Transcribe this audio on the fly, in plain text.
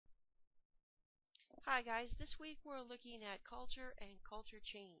Hi guys, this week we're looking at culture and culture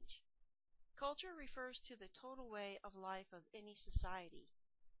change. Culture refers to the total way of life of any society,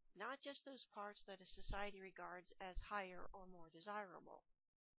 not just those parts that a society regards as higher or more desirable.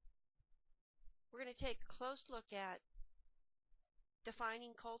 We're going to take a close look at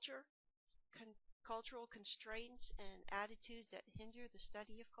defining culture, cultural constraints and attitudes that hinder the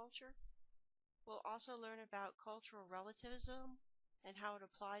study of culture. We'll also learn about cultural relativism and how it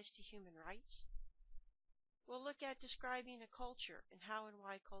applies to human rights. We'll look at describing a culture and how and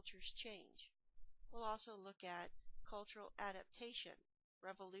why cultures change. We'll also look at cultural adaptation,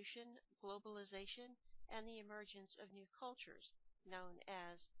 revolution, globalization, and the emergence of new cultures, known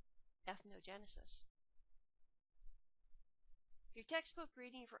as ethnogenesis. Your textbook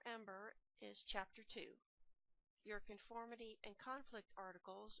reading for Ember is Chapter 2. Your conformity and conflict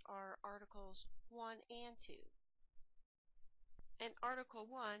articles are Articles 1 and 2. In Article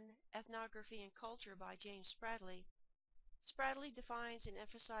 1, Ethnography and Culture by James Spradley, Spradley defines and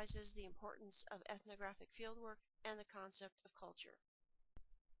emphasizes the importance of ethnographic fieldwork and the concept of culture.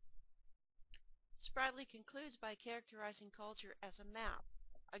 Spradley concludes by characterizing culture as a map,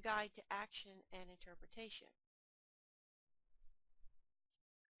 a guide to action and interpretation.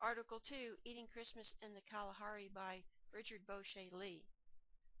 Article 2, Eating Christmas in the Kalahari by Richard Boucher Lee.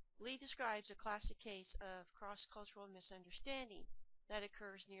 Lee describes a classic case of cross-cultural misunderstanding that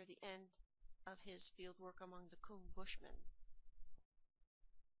occurs near the end of his fieldwork among the Kung Bushmen.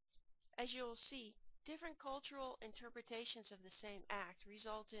 As you'll see, different cultural interpretations of the same act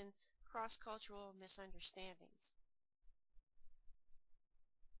result in cross-cultural misunderstandings.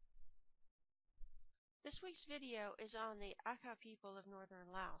 This week's video is on the Akha people of northern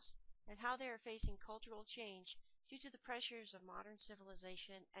Laos and how they are facing cultural change due to the pressures of modern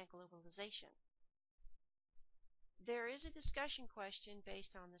civilization and globalization. There is a discussion question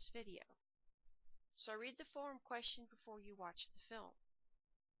based on this video, so read the forum question before you watch the film.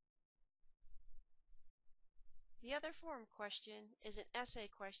 The other forum question is an essay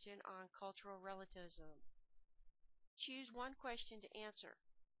question on cultural relativism. Choose one question to answer.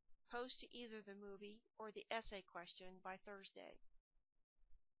 Post to either the movie or the essay question by Thursday.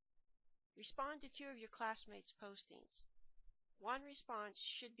 Respond to two of your classmates' postings. One response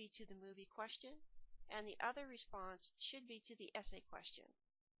should be to the movie question, and the other response should be to the essay question.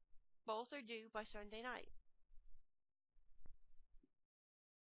 Both are due by Sunday night.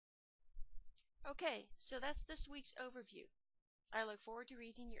 Okay, so that's this week's overview. I look forward to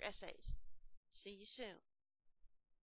reading your essays. See you soon.